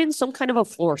sell, put in some kind of a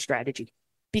floor strategy,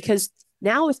 because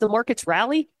now if the markets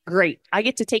rally, great. I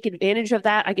get to take advantage of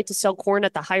that. I get to sell corn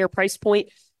at the higher price point.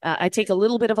 I take a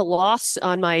little bit of a loss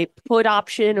on my put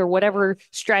option or whatever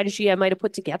strategy I might have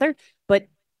put together, but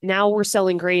now we're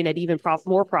selling grain at even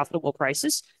more profitable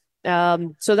prices.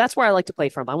 So that's where I like to play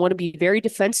from. I want to be very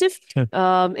defensive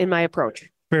in my approach.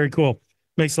 Very cool.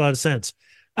 Makes a lot of sense.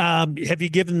 Have you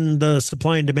given the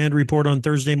supply and demand report on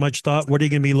Thursday much thought? What are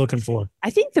you going to be looking for? I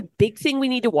think the big thing we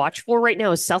need to watch for right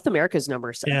now is South America's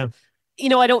numbers. Yeah.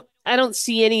 I don't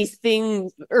see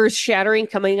anything earth shattering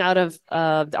coming out of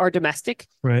our domestic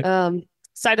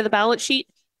side of the balance sheet.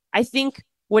 I think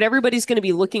what everybody's going to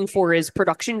be looking for is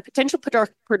potential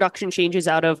production changes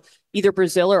out of either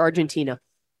Brazil or Argentina.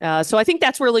 So I think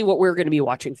that's really what we're going to be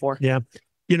watching for. Yeah.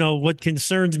 What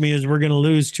concerns me is we're going to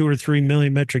lose 2 or 3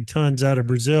 million metric tons out of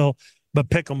Brazil, but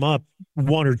pick them up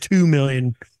 1 or 2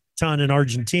 million ton in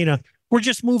Argentina. We're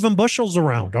just moving bushels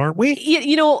around, aren't we?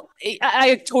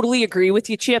 I totally agree with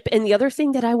you, Chip. And the other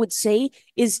thing that I would say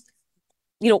is,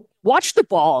 watch the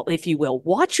ball, if you will.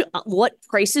 Watch what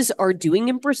prices are doing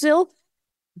in Brazil.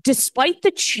 Despite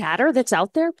the chatter that's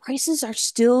out there, prices are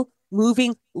still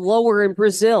moving lower in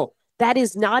Brazil. That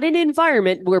is not an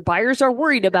environment where buyers are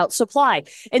worried about supply.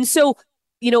 And so,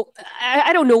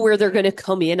 I don't know where they're going to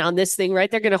come in on this thing, right?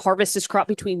 They're going to harvest this crop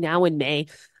between now and May.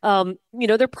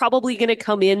 They're probably going to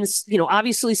come in,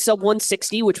 obviously sub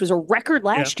 160, which was a record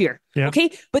last year. Yeah. Okay.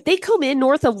 But they come in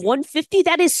north of 150.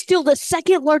 That is still the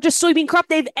second largest soybean crop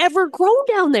they've ever grown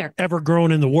down there. Ever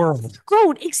grown in the world.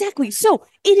 Grown. Exactly. So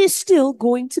it is still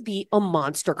going to be a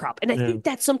monster crop. And I think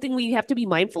that's something we have to be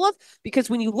mindful of, because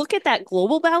when you look at that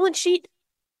global balance sheet,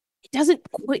 it doesn't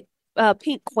quite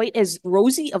paint quite as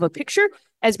rosy of a picture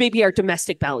as maybe our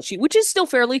domestic balance sheet, which is still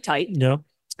fairly tight. Yeah.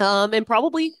 and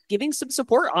probably giving some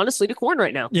support, honestly, to corn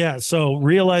right now. Yeah. So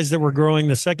realize that we're growing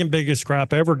the second biggest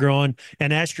crop ever grown,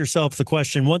 and ask yourself the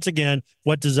question once again: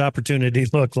 what does opportunity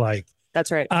look like?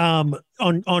 That's right.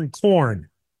 On corn,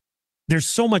 there's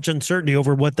so much uncertainty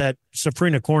over what that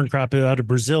safrinha corn crop out of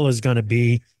Brazil is going to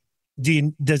be.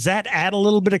 Does that add a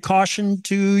little bit of caution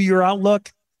to your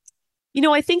outlook?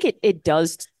 I think it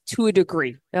does to a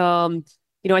degree.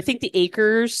 I think the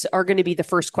acres are going to be the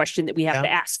first question that we have to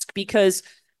ask, because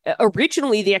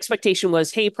originally the expectation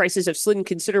was, hey, prices have slid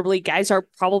considerably. Guys are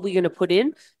probably going to put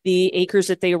in the acres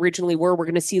that they originally were. We're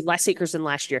going to see less acres than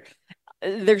last year.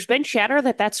 There's been chatter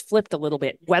that that's flipped a little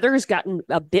bit. Weather has gotten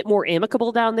a bit more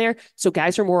amicable down there, so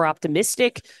guys are more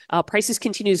optimistic. Prices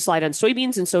continue to slide on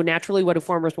soybeans, and so naturally, what do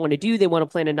farmers want to do? They want to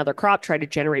plant another crop, try to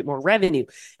generate more revenue.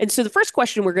 And so the first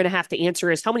question we're going to have to answer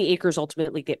is how many acres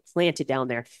ultimately get planted down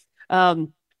there?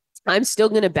 I'm still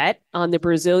going to bet on the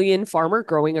Brazilian farmer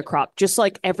growing a crop. Just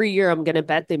like every year, I'm going to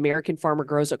bet the American farmer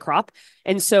grows a crop.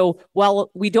 And so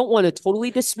while we don't want to totally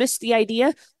dismiss the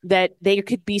idea that there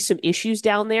could be some issues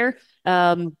down there,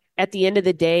 at the end of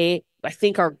the day, I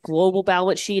think our global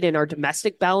balance sheet and our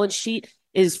domestic balance sheet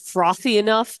is frothy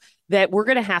enough that we're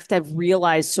going to have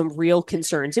realized some real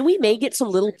concerns. And we may get some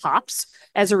little pops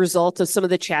as a result of some of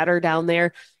the chatter down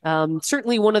there.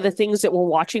 Certainly one of the things that we're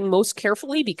watching most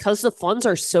carefully, because the funds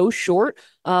are so short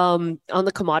on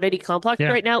the commodity complex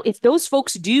right now, if those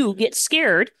folks do get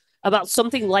scared about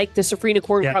something like the safrinha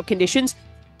corn crop conditions,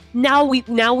 now we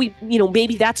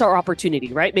maybe that's our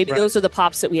opportunity, right? Maybe those are the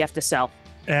pops that we have to sell.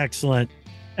 Excellent.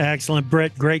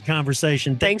 Britt, great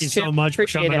conversation. Thank you so much for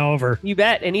coming over. You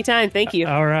bet. Anytime. Thank you.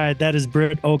 All right. That is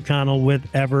Britt O'Connell with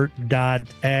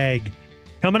Ever.ag.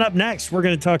 Coming up next, we're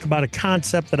going to talk about a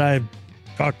concept that I've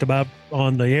talked about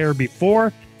on the air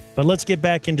before, but let's get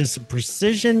back into some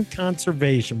precision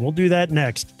conservation. We'll do that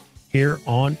next here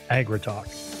on AgriTalk.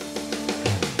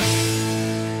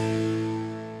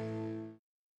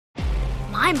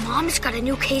 My mom's got a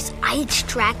new Case IH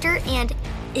tractor, and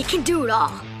it can do it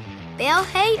all. Bale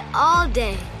hay all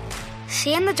day.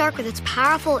 See in the dark with its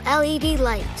powerful LED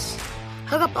lights.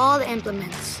 Hook up all the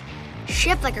implements.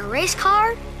 Shift like a race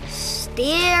car.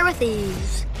 Steer with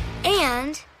ease.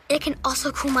 And it can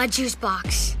also cool my juice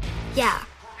box. Yeah,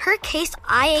 her Case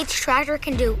IH tractor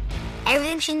can do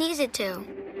everything she needs it to.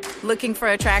 Looking for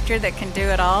a tractor that can do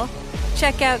it all?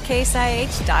 Check out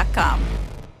caseih.com.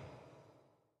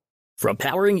 From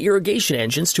powering irrigation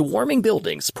engines to warming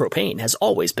buildings, propane has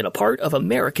always been a part of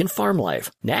American farm life.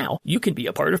 Now, you can be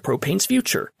a part of propane's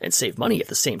future and save money at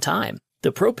the same time.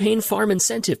 The Propane Farm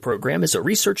Incentive Program is a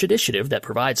research initiative that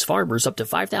provides farmers up to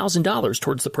 $5,000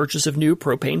 towards the purchase of new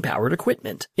propane-powered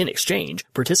equipment. In exchange,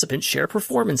 participants share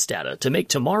performance data to make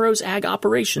tomorrow's ag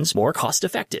operations more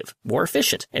cost-effective, more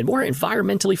efficient, and more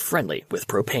environmentally friendly with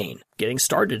propane. Getting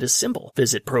started is simple.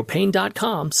 Visit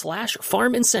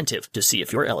propane.com/farm incentive to see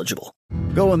if you're eligible.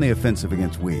 Go on the offensive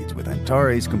against weeds with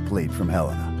Antares Complete from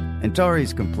Helena.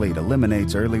 Antares Complete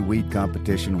eliminates early weed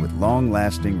competition with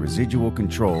long-lasting residual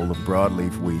control of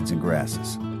broadleaf weeds and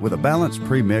grasses. With a balanced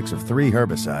premix of 3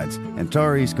 herbicides,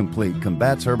 Antares Complete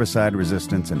combats herbicide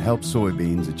resistance and helps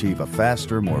soybeans achieve a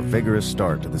faster, more vigorous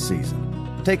start to the season.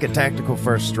 Take a tactical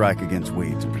first strike against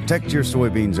weeds and protect your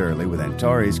soybeans early with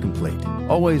Antares Complete.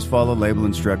 Always follow label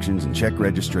instructions and check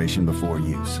registration before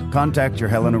use. Contact your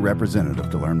Helena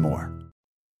representative to learn more.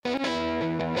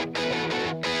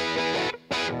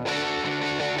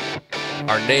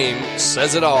 Our name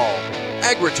says it all.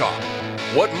 AgriTalk.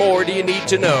 What more do you need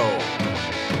to know?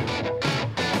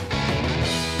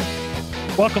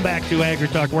 Welcome back to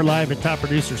AgriTalk. We're live at Top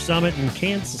Producer Summit in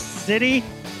Kansas City.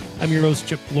 I'm your host,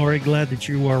 Chip Flory. Glad that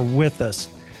you are with us.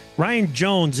 Ryan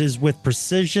Jones is with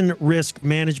Precision Risk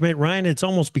Management. Ryan, it's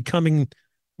almost becoming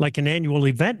like an annual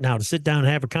event now to sit down and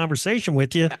have a conversation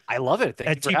with you. I love it.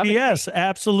 At TPS.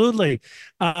 Absolutely.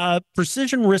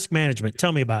 Precision Risk Management.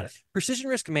 Tell me about it. Precision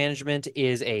Risk Management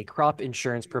is a crop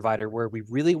insurance provider where we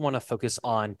really want to focus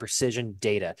on precision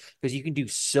data, because you can do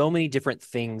so many different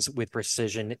things with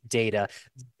precision data,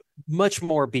 much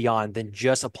more beyond than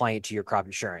just applying it to your crop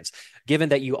insurance. Given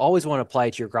that you always want to apply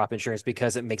it to your crop insurance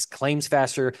because it makes claims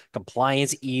faster,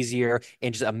 compliance easier,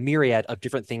 and just a myriad of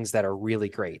different things that are really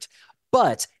great.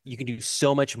 But you can do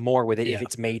so much more with it if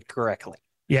it's made correctly.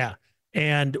 Yeah.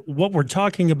 And what we're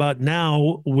talking about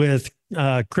now with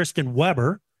Kristen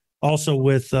Weber, also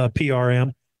with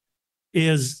PRM,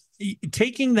 is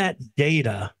taking that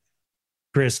data,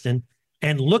 Kristen,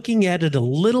 and looking at it a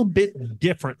little bit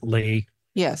differently.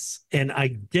 Yes. And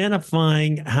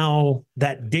identifying how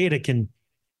that data can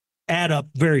add up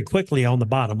very quickly on the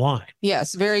bottom line.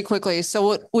 Yes, very quickly. So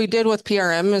what we did with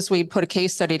PRM is we put a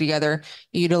case study together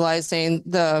utilizing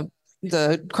the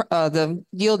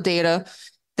yield data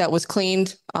that was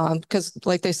cleaned, because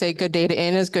like they say, good data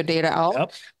in is good data out.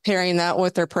 Yep. Pairing that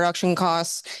with their production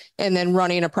costs and then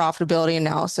running a profitability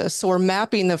analysis. So we're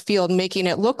mapping the field, making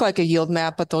it look like a yield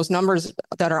map, but those numbers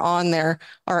that are on there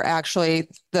are actually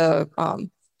the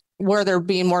where they're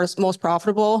being most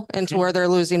profitable and to where they're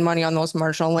losing money on those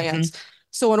marginal lands.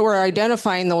 So when we're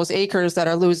identifying those acres that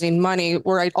are losing money,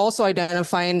 we're also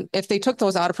identifying if they took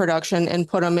those out of production and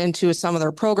put them into some of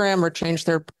their program or changed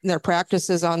their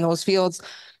practices on those fields,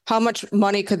 how much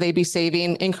money could they be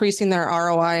saving, increasing their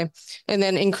ROI, and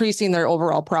then increasing their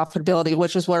overall profitability,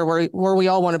 which is where we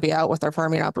all want to be at with our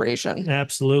farming operation.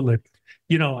 Absolutely.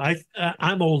 You know,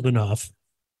 I'm old enough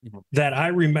that I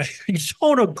remember. You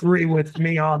don't agree with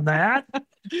me on that.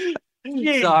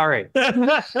 Sorry.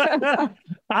 I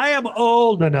am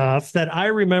old enough that I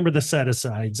remember the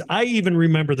set-asides. I even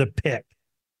remember the PIC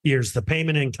years, the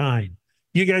payment in kind.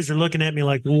 You guys are looking at me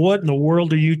like, what in the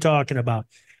world are you talking about?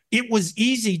 It was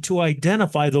easy to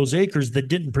identify those acres that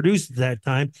didn't produce at that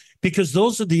time because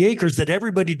those are the acres that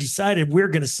everybody decided we're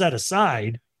going to set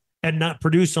aside and not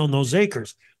produce on those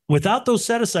acres. Without those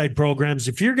set-aside programs,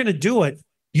 if you're going to do it,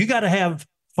 you got to have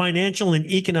financial and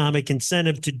economic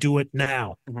incentive to do it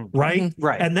now, right?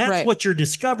 Right. And that's what you're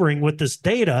discovering with this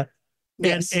data.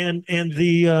 Yes. And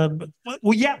the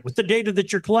with the data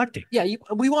that you're collecting. Yeah,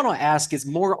 we want to ask, is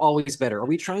more always better? Are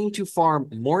we trying to farm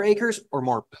more acres or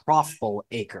more profitable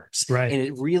acres? Right. And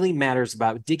it really matters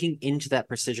about digging into that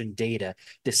precision data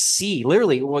to see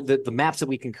literally what the maps that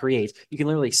we can create. You can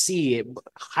literally see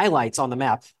highlights on the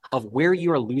map of where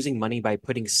you are losing money by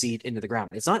putting seed into the ground.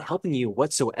 It's not helping you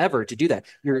whatsoever to do that.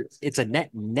 It's a net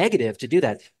negative to do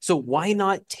that. So why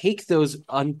not take those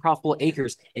unprofitable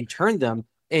acres and turn them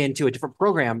into a different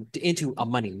program, into a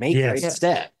money maker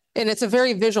instead? And it's a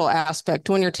very visual aspect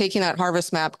when you're taking that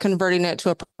harvest map, converting it to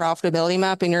a profitability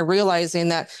map, and you're realizing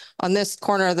that on this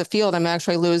corner of the field, I'm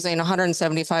actually losing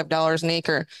 $175 an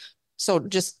acre. So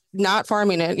just not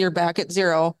farming it, you're back at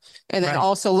zero. And then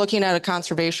also looking at a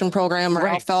conservation program or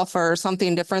alfalfa or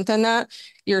something different than that,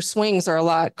 your swings are a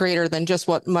lot greater than just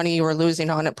what money you were losing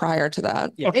on it prior to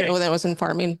that. Okay. When it was in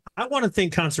farming. I want to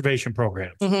think conservation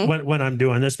programs when I'm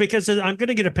doing this, because I'm going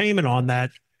to get a payment on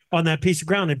that piece of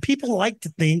ground. And people like to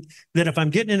think that if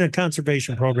I'm getting in a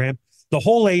conservation program, the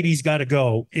whole 80's got to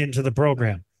go into the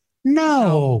program.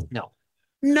 No.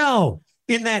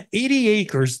 In that 80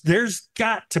 acres, there's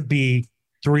got to be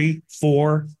 3,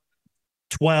 4,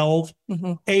 12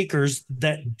 acres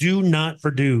that do not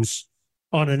produce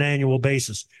on an annual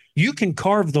basis. You can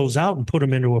carve those out and put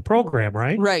them into a program,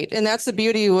 right? Right. And that's the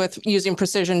beauty with using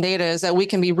precision data, is that we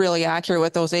can be really accurate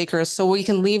with those acres. So we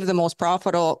can leave the most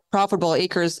profitable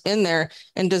acres in there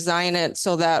and design it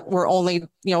so that we're only,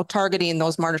 targeting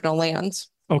those marginal lands.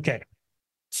 Okay.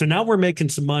 So now we're making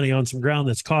some money on some ground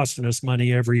that's costing us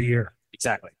money every year.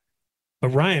 Exactly. But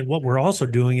Ryan, what we're also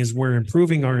doing is we're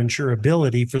improving our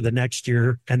insurability for the next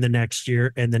year and the next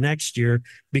year and the next year,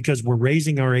 because we're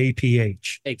raising our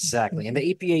APH. Exactly. And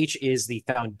the APH is the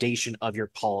foundation of your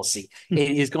policy.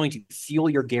 It is going to fuel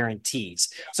your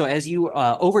guarantees. So as you,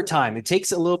 over time, it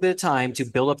takes a little bit of time to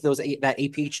build up that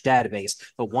APH database.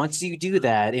 But once you do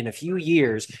that, in a few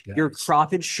years, your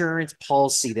crop insurance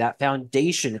policy, that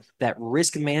foundation, that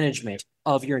risk management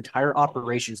of your entire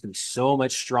operation is going to be so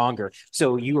much stronger.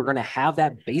 So you are going to have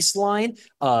that baseline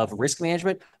of risk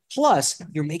management. Plus,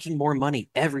 you're making more money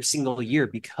every single year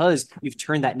because you've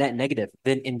turned that net negative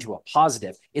then into a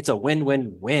positive. It's a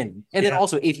win-win-win. And then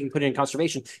also, if you can put it in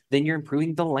conservation, then you're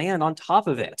improving the land on top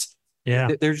of it. Yeah.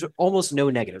 There's almost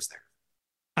no negatives there.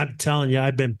 I'm telling you,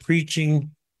 I've been preaching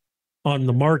on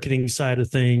the marketing side of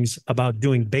things about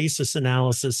doing basis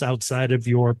analysis outside of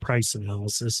your price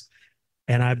analysis.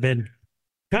 And I've been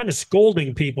kind of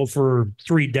scolding people for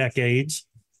 3 decades,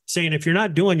 saying if you're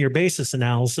not doing your basis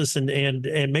analysis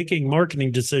and making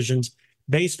marketing decisions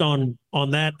based on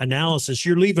that analysis,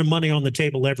 you're leaving money on the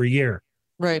table every year.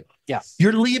 Right. Yeah.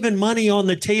 You're leaving money on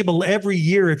the table every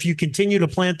year if you continue to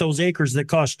plant those acres that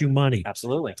cost you money.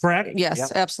 Absolutely. Correct?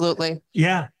 Yes, absolutely.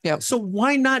 Yeah. So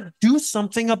why not do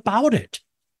something about it?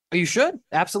 You should.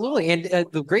 Absolutely. And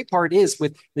the great part is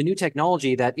with the new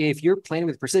technology that if you're planning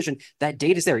with precision, that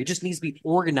data is there. It just needs to be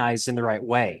organized in the right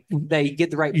way. That you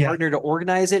get the right partner to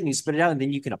organize it and you spit it out and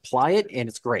then you can apply it and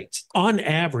it's great. On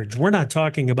average, we're not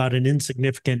talking about an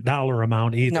insignificant dollar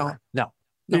amount either. No.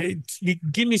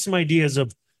 Give me some ideas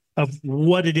of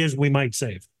what it is we might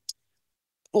save.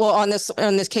 Well, on this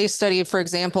case study, for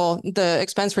example, the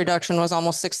expense reduction was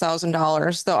almost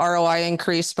 $6,000. The ROI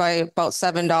increased by about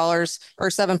 $7 or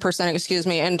 7%, excuse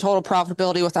me, and total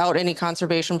profitability without any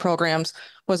conservation programs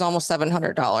was almost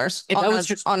 $700. If that was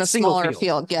just on a single smaller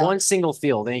field. Yeah. One single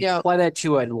field. And you apply that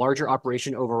to a larger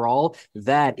operation overall,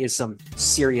 that is some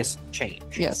serious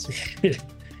change. Yes.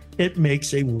 It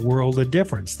makes a world of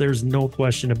difference. There's no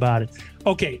question about it.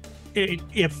 Okay.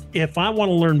 If I want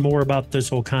to learn more about this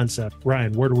whole concept,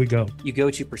 Ryan, where do we go? You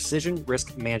go to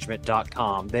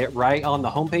precisionriskmanagement.com. There, right on the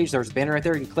homepage, there's a banner right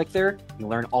there. You can click there and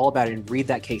learn all about it and read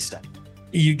that case study.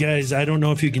 You guys, I don't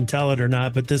know if you can tell it or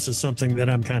not, but this is something that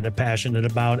I'm kind of passionate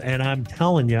about. And I'm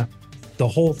telling you, the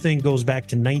whole thing goes back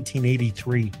to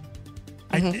 1983.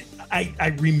 I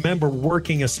remember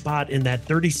working a spot in that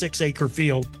 36-acre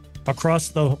field across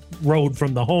the road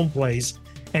from the home place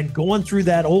and going through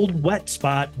that old wet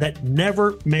spot that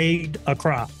never made a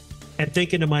crop and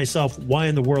thinking to myself, why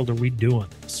in the world are we doing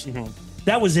this?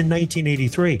 That was in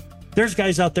 1983. There's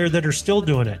guys out there that are still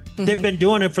doing it. They've been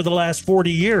doing it for the last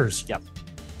 40 years. Yep.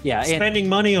 Yeah. Spending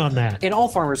money on that. And all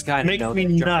farmers kind of know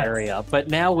the area. But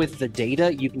now with the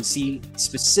data, you can see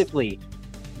specifically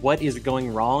what is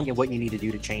going wrong and what you need to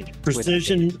do to change it.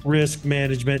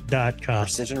 PrecisionRiskManagement.com.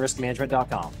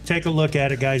 PrecisionRiskManagement.com. Take a look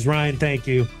at it, guys. Ryan, thank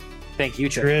you. Thank you,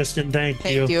 Chip. Tristan, thank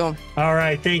you. Thank you. All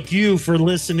right. Thank you for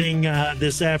listening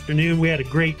this afternoon. We had a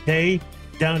great day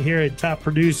down here at Top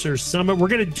Producer Summit. We're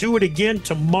going to do it again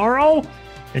tomorrow.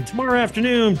 And tomorrow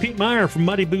afternoon, Pete Meyer from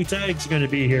Muddy Boots Ag is going to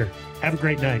be here. Have a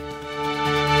great night.